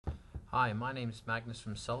Hi, my name is Magnus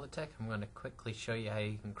from Solidtech. I'm going to quickly show you how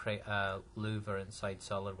you can create a Louvre inside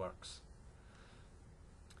SolidWorks.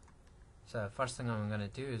 So first thing I'm going to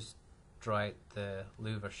do is draw out the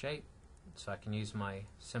Louvre shape. So I can use my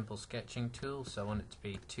simple sketching tool. So I want it to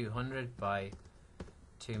be 200 by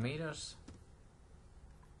 2 meters.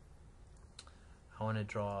 I want to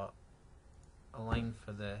draw a line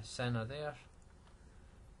for the center there.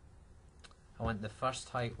 I want the first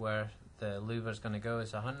height where the Louvre is going to go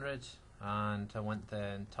is 100, and I want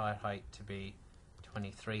the entire height to be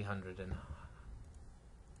 2300.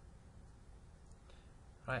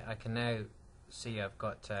 Right, I can now see I've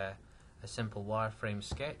got a simple wireframe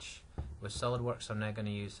sketch. With SolidWorks I'm now going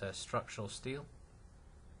to use structural steel.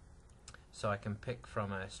 So I can pick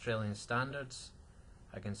from Australian standards.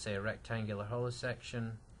 I can say a rectangular hollow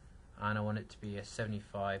section, and I want it to be a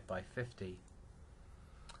 75 by 50.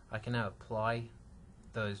 I can now apply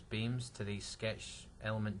those beams to these sketch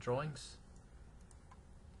element drawings.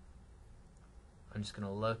 I'm just going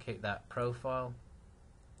to locate that profile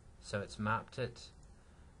so it's mapped it.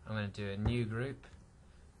 I'm going to do a new group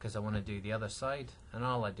because I want to do the other side, and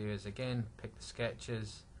all I do is again pick the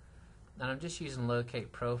sketches, and I'm just using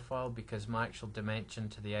locate profile because my actual dimension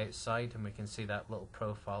to the outside, and we can see that little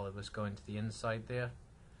profile it was going to the inside there.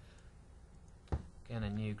 Again, a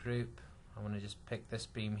new group. I want to just pick this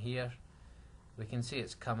beam here. We can see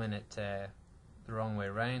it's coming at the wrong way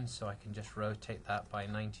around, so I can just rotate that by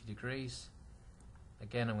 90 degrees.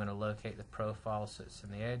 Again, I'm going to locate the profile so it's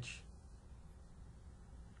in the edge.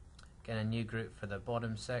 Again, a new group for the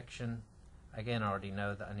bottom section. Again, I already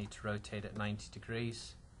know that I need to rotate it 90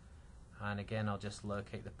 degrees. And again, I'll just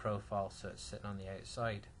locate the profile so it's sitting on the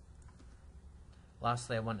outside.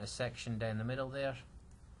 Lastly, I want a section down the middle there.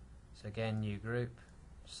 So again, new group.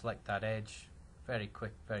 Select that edge, very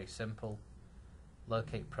quick, very simple.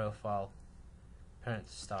 Locate profile, parent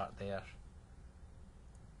to start there.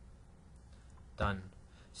 Done.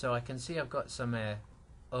 So I can see I've got some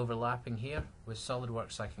overlapping here. With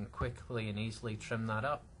SolidWorks I can quickly and easily trim that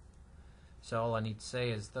up. So all I need to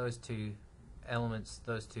say is those two elements,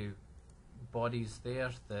 those two bodies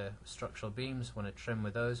there, the structural beams, want to trim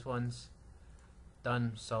with those ones.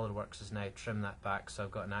 Done. SolidWorks has now trimmed that back, so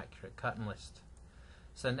I've got an accurate cutting list.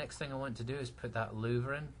 So the next thing I want to do is put that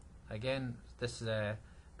Louvre in. Again, this is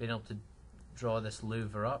being able to draw this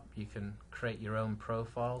Louvre up. You can create your own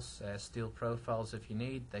profiles, steel profiles if you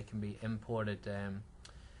need. They can be imported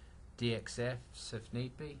DXFs if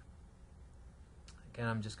need be. Again,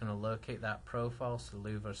 I'm just going to locate that profile so the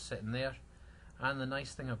Louvre's sitting there. And the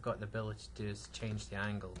nice thing I've got the ability to do is change the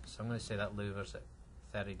angle. So I'm going to say that Louvre's at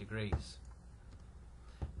 30 degrees.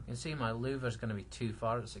 You can see my Louvre's going to be too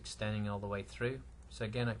far, it's extending all the way through. So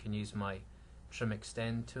again, I can use my trim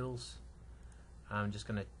extend tools. I'm just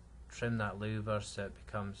going to trim that Louvre so it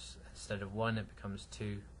becomes, instead of one, it becomes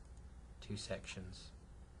two sections.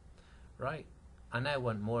 Right, I now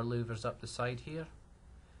want more Louvres up the side here,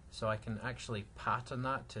 so I can actually pattern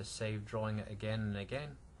that to save drawing it again and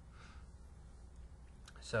again.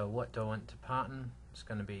 So what do I want to pattern? It's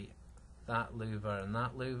going to be that Louvre and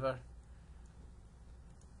that Louvre.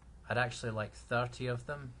 I'd actually like 30 of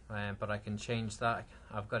them, but I can change that.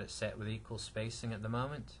 I've got it set with equal spacing at the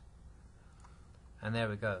moment. And there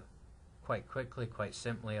we go. Quite quickly, quite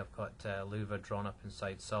simply, I've got Louvre drawn up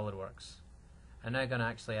inside SolidWorks. I'm now going to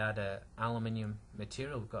actually add a aluminium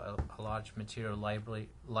material. We've got a large material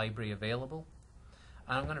library available.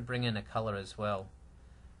 And I'm going to bring in a color as well.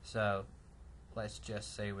 So let's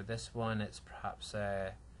just say with this one, it's perhaps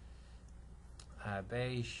a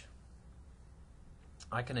beige.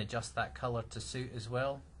 I can adjust that color to suit as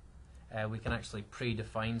well. We can actually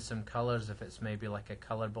predefine some colors if it's maybe like a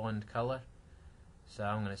color bond color. So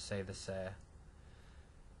I'm going to say this,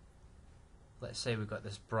 let's say we've got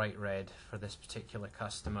this bright red for this particular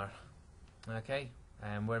customer. Okay,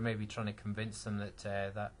 and we're maybe trying to convince them that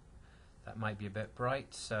that might be a bit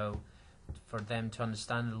bright, so for them to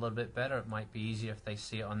understand it a little bit better, it might be easier if they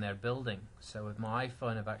see it on their building. So with my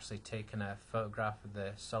iPhone I've actually taken a photograph of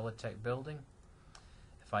the Solidtech building.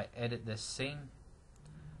 If I edit this scene,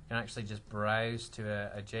 I can actually just browse to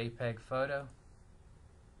a JPEG photo.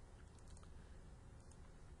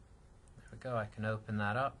 There we go, I can open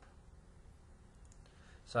that up.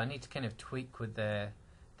 So I need to kind of tweak with the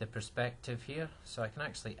perspective here, so I can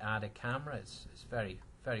actually add a camera. It's very,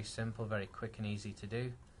 very simple, very quick and easy to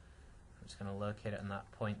do. I'm just going to locate it on that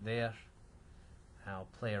point there. I'll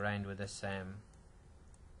play around with this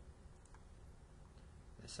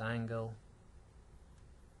this angle.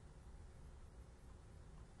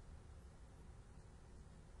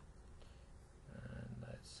 And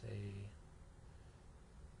let's see.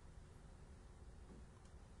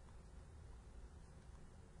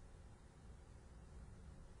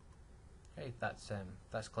 Okay, that's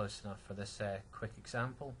close enough for this quick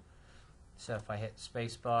example. So if I hit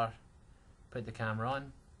spacebar, put the camera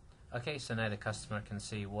on, okay, so now the customer can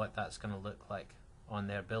see what that's going to look like on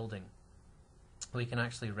their building. We can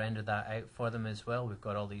actually render that out for them as well. We've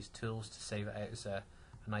got all these tools to save it out as a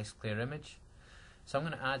nice clear image. So I'm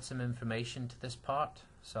going to add some information to this part.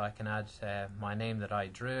 So I can add my name that I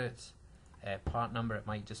drew it, part number, it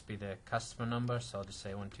might just be the customer number, so I'll just say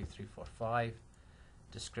 12345.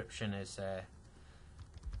 Description is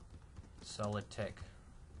SolidTech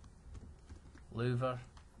Louvre.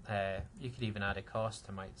 You could even add a cost.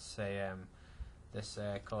 I might say this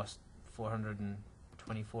cost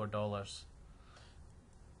 $424.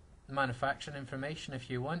 Manufacturing information, if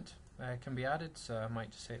you want, can be added. So I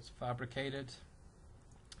might just say it's fabricated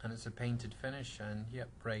and it's a painted finish, and yep,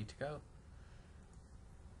 ready to go.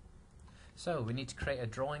 So we need to create a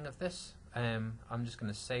drawing of this. I'm just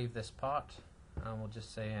going to save this part, and we'll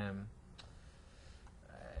just say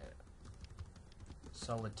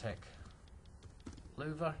SolidTech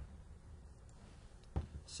Louvre.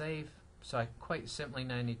 Save. So I quite simply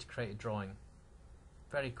now need to create a drawing.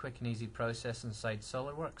 Very quick and easy process inside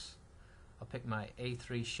SolidWorks. I'll pick my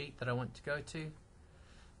A3 sheet that I want to go to.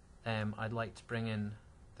 I'd like to bring in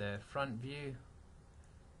the front view,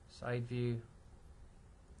 side view,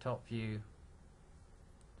 top view,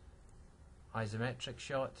 isometric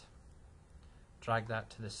shot, drag that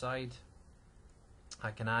to the side. I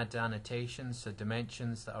can add annotations, so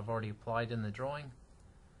dimensions that I've already applied in the drawing.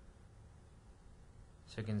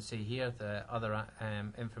 So you can see here the other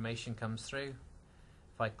information comes through.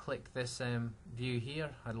 If I click this view here,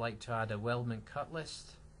 I'd like to add a weldment cut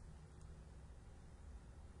list.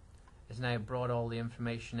 It's now brought all the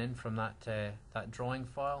information in from that drawing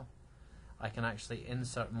file. I can actually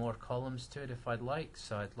insert more columns to it if I'd like.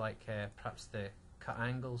 So I'd like perhaps the cut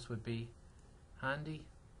angles would be handy.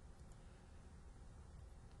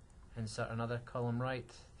 Insert another column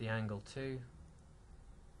right, the angle too.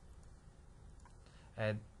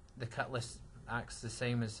 The cut list acts the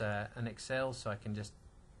same as an Excel, so I can just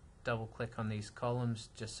double click on these columns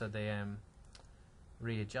just so they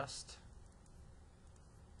readjust.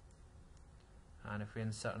 And if we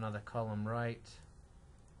insert another column right,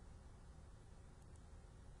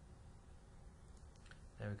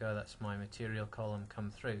 there we go, that's my material column come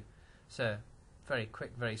through. So very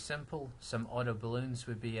quick, very simple. Some auto balloons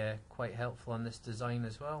would be quite helpful on this design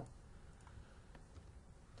as well.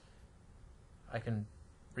 I can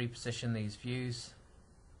reposition these views.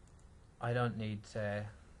 I don't need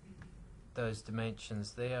those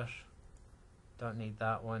dimensions there. Don't need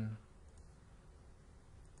that one.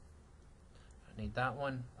 Don't need that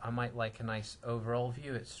one. I might like a nice overall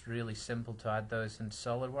view. It's really simple to add those into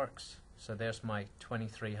SolidWorks. So there's my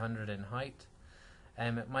 2300 in height.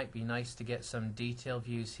 It might be nice to get some detail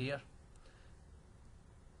views here.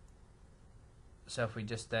 So if we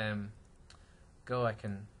just go, I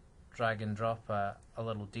can drag and drop a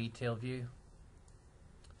little detail view.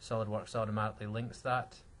 SolidWorks automatically links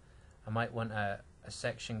that. I might want a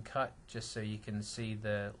section cut just so you can see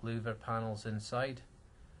the louver panels inside.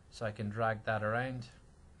 So I can drag that around.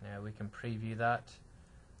 Now we can preview that.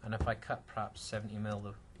 And if I cut perhaps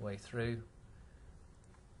 70mm the way through,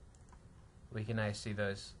 we can now see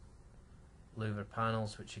those louver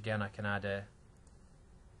panels, which again I can add a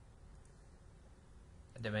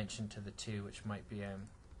dimension to the two, which might be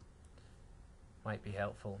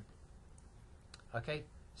helpful. Okay,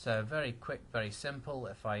 so very quick, very simple.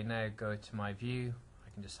 If I now go to my view, I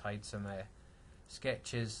can just hide some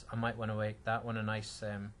sketches. I might want to make that one a nice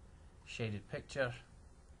shaded picture.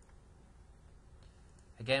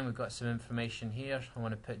 Again, we've got some information here. I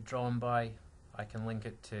want to put drawn by. I can link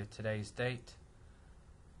it to today's date.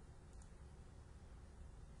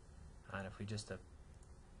 And if we just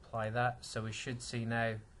apply that, so we should see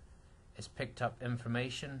now it's picked up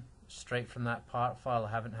information straight from that part file.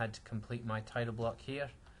 I haven't had to complete my title block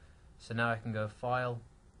here. So now I can go File,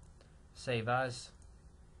 Save As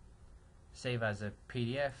a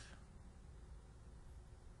PDF.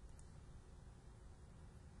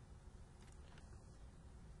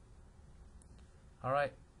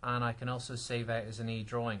 Alright, and I can also save out as an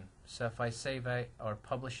e-drawing. So if I save out or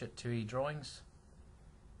publish it to e-drawings,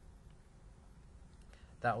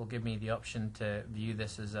 that will give me the option to view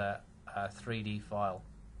this as a 3D file.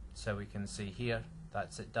 So we can see here,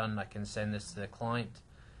 that's it done. I can send this to the client.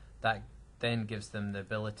 That then gives them the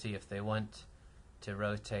ability, if they want, to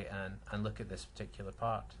rotate and look at this particular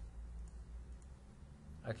part.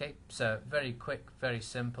 Okay, so very quick, very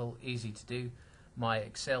simple, easy to do. My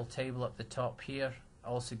Excel table up the top here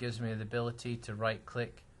also gives me the ability to right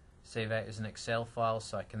click, save out as an Excel file,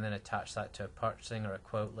 so I can then attach that to a purchasing or a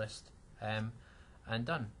quote list and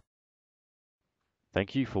done.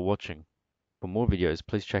 Thank you for watching. For more videos,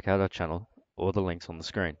 please check out our channel or the links on the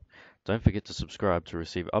screen. Don't forget to subscribe to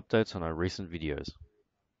receive updates on our recent videos.